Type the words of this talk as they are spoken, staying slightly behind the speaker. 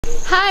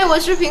嗨，我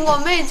是苹果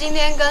妹，今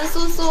天跟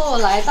素素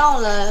来到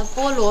了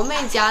菠萝妹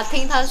家，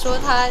听她说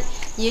她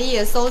爷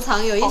爷收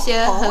藏有一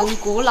些很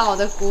古老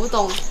的古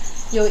董，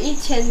有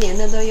1000年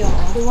的都有。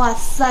哇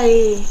塞，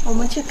我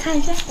们去看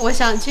一下。我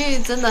想去，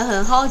真的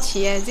很好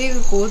奇哎，这个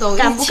古董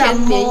1000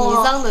年以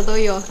上的都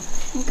有。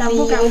敢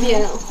不敢？有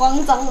点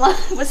慌张吗？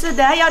不是，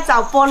等下要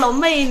找菠萝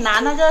妹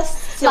拿那个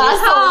把手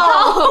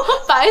套、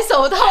白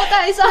手套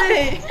戴上。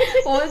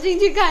我们进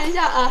去看一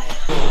下啊。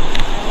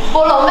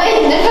菠萝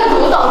妹，你那个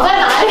古董在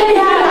哪里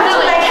呀？在我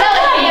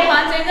爷爷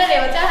房间这里，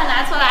我叫他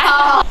拿出来。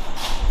好。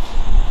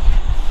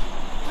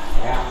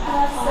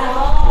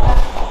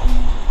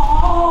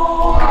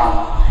哦。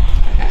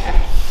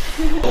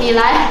你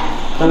来。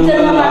真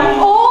的吗？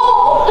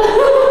哦。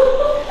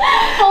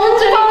风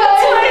吹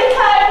开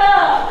了。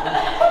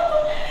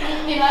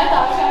你来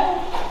打开。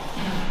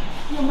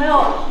有没有？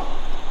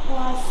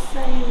哇塞。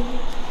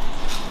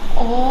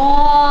哦。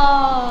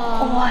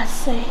哇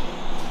塞。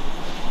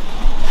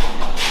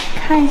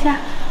看一下。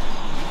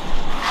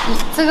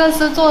这个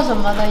是做什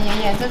么的，爷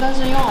爷？这个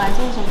是用来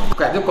做什么？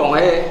佢都講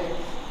起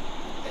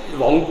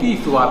皇帝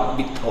說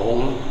筆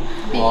筒，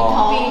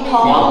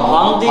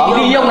皇帝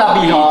用的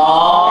筆筒，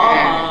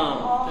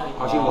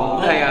好像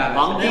皇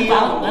帝啊，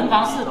文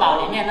房四宝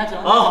里面那種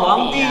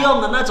皇帝用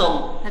的那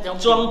種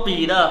裝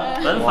筆的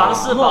文房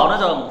四寶那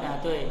種，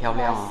對，漂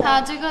亮。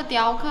它这个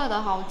雕刻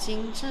的好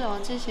精致哦，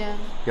这些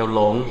有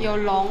龍，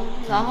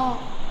然后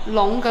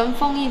龙跟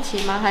凤一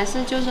起吗？还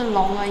是就是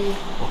龙而已？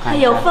还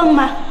有凤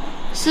吗？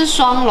是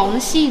双龙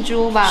戏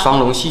珠吧？雙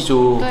龍戲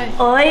珠。对。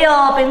哎呦，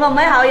蘋果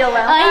妹好有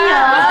文化。哎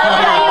呀，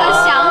还有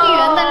祥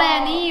云的嘞，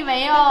你以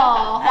为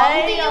哦？皇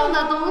帝用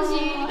的東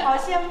西，好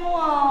羡慕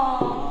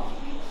哦。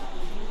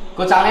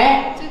個盞呢？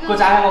個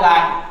盞係冇㗎？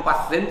八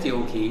仙酒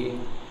旗。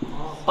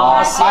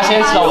八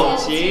仙走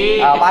棋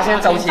啊，八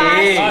仙走棋，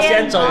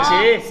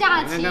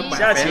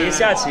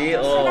下棋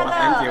哦。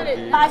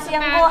八仙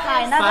过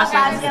海那个八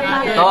仙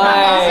吗？对。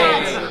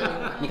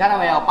你看到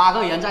没有？8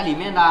个人在里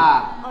面的。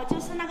哦，就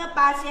是那个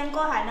八仙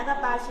过海那个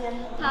八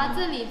仙。它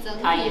这里整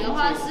体的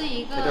话是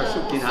一个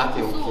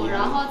树，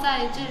然后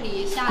在这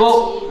里下棋。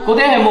嗰啲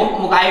係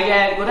木藝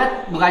嘅，嗰啲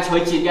木藝取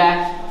節嘅。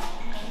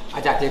啊，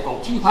就係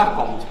講書法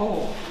講錯，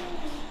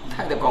佢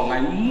哋講係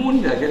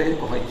滿嘅，嗰啲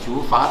講係書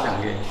法等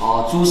嘅。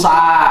哦，朱砂，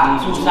啊，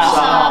朱砂，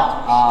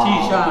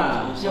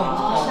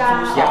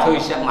也可以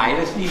買的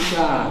朱砂，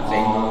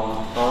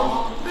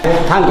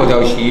看過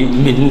就是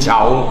明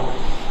朝。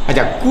那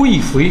叫贵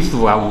妃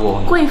书啊，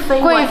我贵妃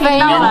用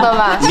的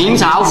吧？明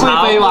朝贵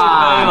妃王，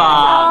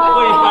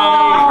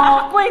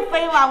贵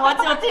妃王，我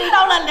只听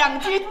到了2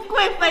句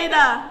贵妃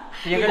的。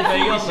一个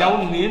小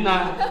女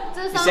啊。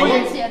这上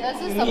面写的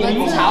是什么字？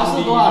明朝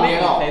是多少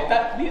年哦？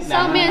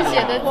上面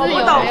写的字有没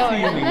有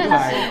人认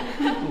识？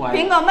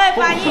苹果妹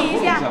翻译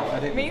一下。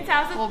明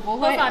朝是我不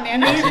会。多少年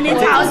的？明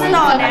朝是多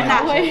少年的？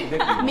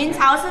明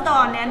朝是多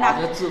少年的？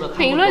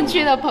评论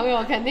区的朋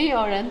友肯定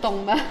有人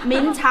懂的。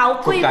明朝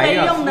贵妃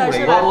用的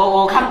是吧？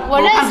我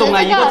认识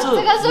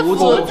这个是福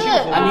字。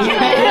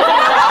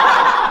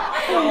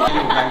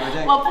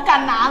我不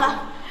敢拿了，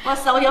我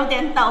手有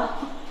點抖。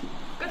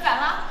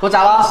嗰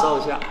盞啦，收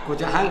一下。嗰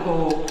隻韓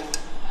國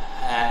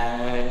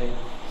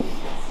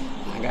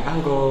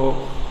韓國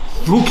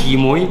蘇琪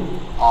妹。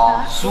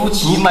哦，蘇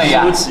琪妹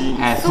啊，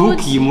蘇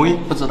琪妹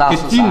不知道是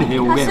啥。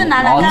它是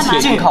拿来干嘛？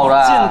进口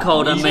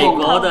的，美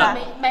国的。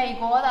美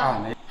國的。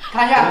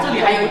看一下，這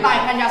裡還有一袋，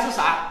看一下是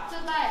啥？這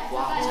袋。哇，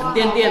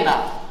沉甸的。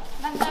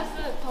那個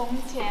是銅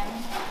錢，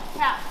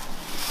看。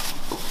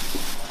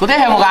嗰啲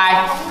係冇解。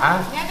啊？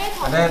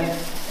嗰啲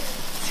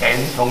錢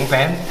銅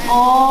錢。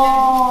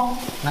哦。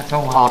那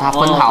種哦，它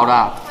分好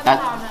的。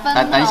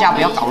等一下，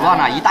不要搞亂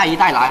了，一袋一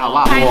袋來，好不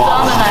好？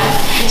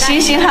行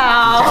行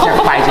好。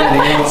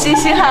行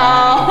行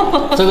好。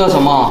這個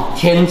什麼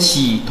天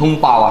啟通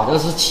寶啊？這個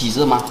是啟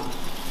字嗎？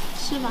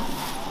是吧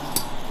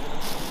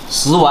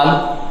？10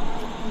文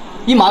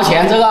，1毛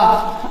錢這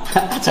個，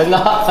真的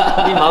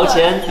1毛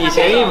錢，以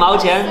前1毛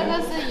錢。這個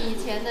是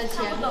以前的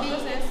錢幣。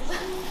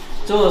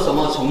這個什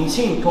麼重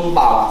慶通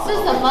寶啊？是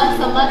什麼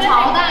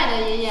朝代的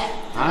爺爺？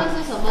這個是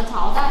什麼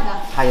朝代的？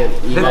它有，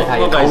應該它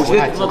有。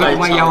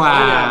沒有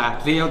啊，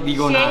你有啲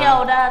過呢？也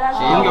有的，他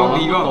說。有啲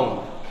過。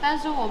但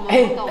是我們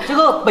不懂。這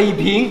個北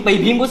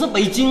平不是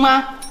北京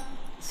嗎？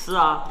是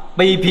啊。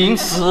北平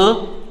10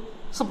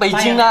是北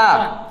京的。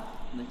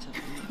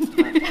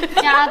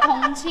嘉通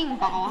慶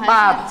寶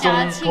還是嘉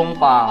慶通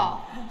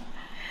寶？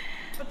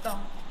不懂。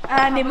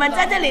你們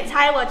在這裡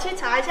猜，我去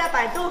查一下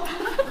百度。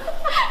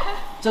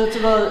這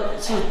個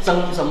是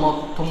真什麼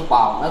通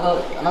寶？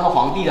那個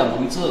皇帝的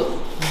名字，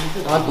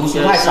他們讀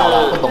書太少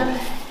了，不懂。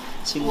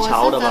清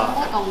朝的吧？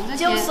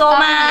就說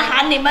嘛，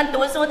喊你們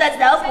讀書的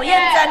時候不認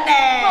真呢。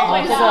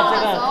這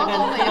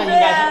個應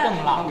該是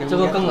更老，這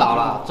個更老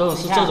了，這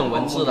是這種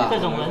文字的。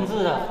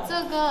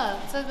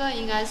這個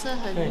應該是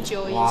很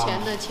久以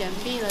前的錢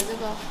幣了。這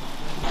個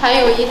還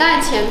有一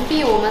袋錢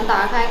幣，我們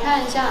打開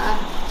看一下啊。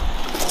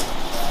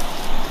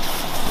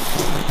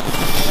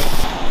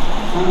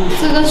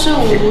這個是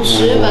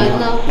50文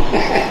呢。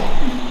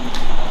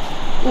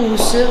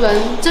50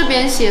文，这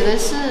边写的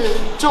是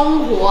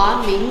中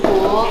华民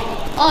国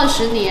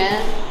20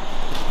年，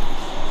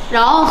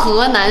然后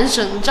河南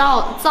省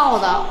造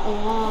的，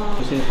哇，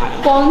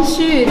光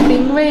绪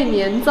丁未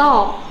年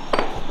造，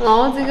然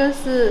后这个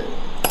是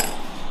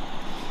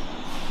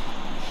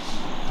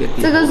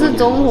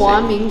中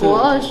华民国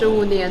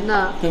25年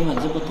的，根本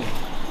就不懂。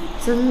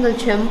真的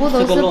全部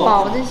都是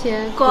宝这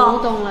些古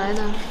董来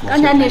的。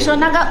刚才你说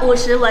那个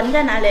50文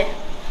在哪里？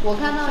我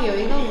看到有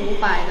一个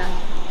500的。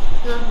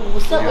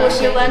这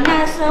50文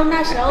那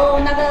时候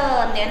那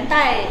个年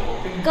代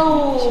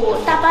够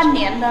大半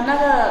年的那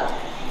个，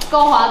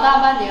够花大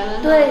半年了。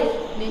对，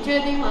你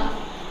确定吗？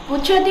不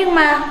确定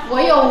吗？我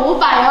有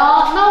500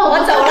哦，那我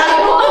走了。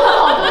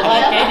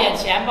来给点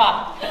钱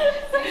吧，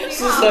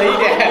施舍一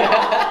点。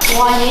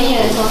哇，爷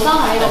爷手上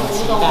还有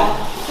古董哦，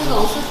这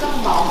种是更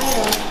宝贝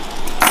的。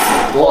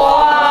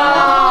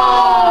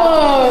哇，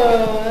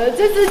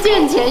这是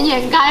见钱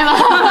眼开吗？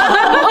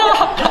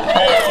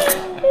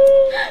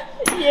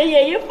爷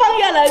爷一放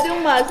下来就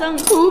马上。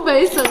湖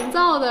北省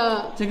造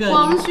的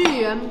光绪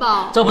元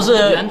宝，这不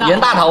是袁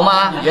大头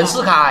吗？袁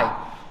世凯。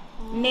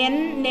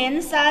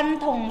年3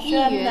统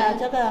宣的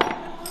这个。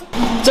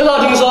这个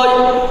听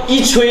说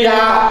一吹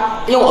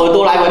它用耳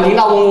朵来闻，听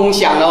到嗡嗡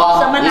响的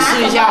哦。你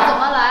试一下。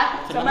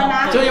怎么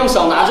拿？就用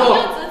手拿住。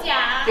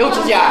用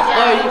指甲，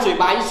对，用嘴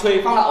巴一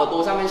吹，放到耳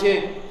朵上面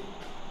去。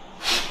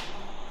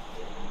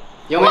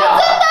有没有？真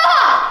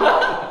的。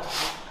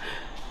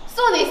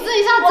素，你试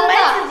一下，真的。我没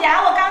指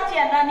甲，我刚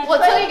剪的，我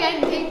吹给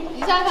你听，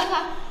一下看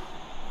看。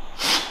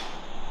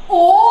哦，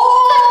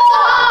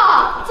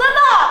真的，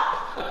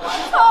我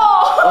操！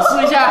我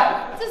试一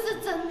下。这是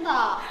真的。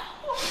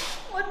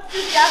我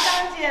指甲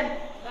刚剪。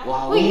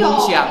哇，嗡嗡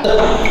响。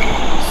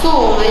素，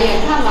我们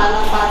也看完了，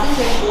把这些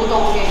古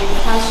董给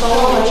他收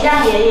了。让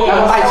爷爷收好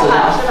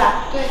是吧？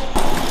对。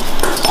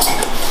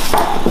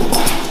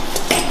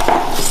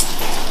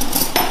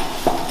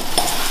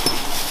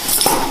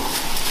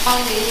帮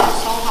爷爷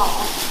收好了。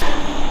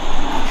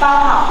包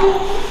好。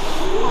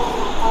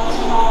好吃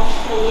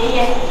给爷爷。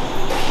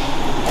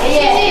谢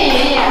谢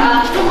爷爷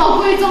啊，这么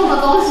贵重的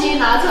东西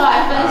拿出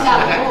来分享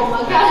给我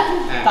们看，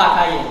大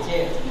开眼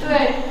界。对。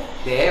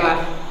对吗？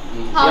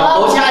好了，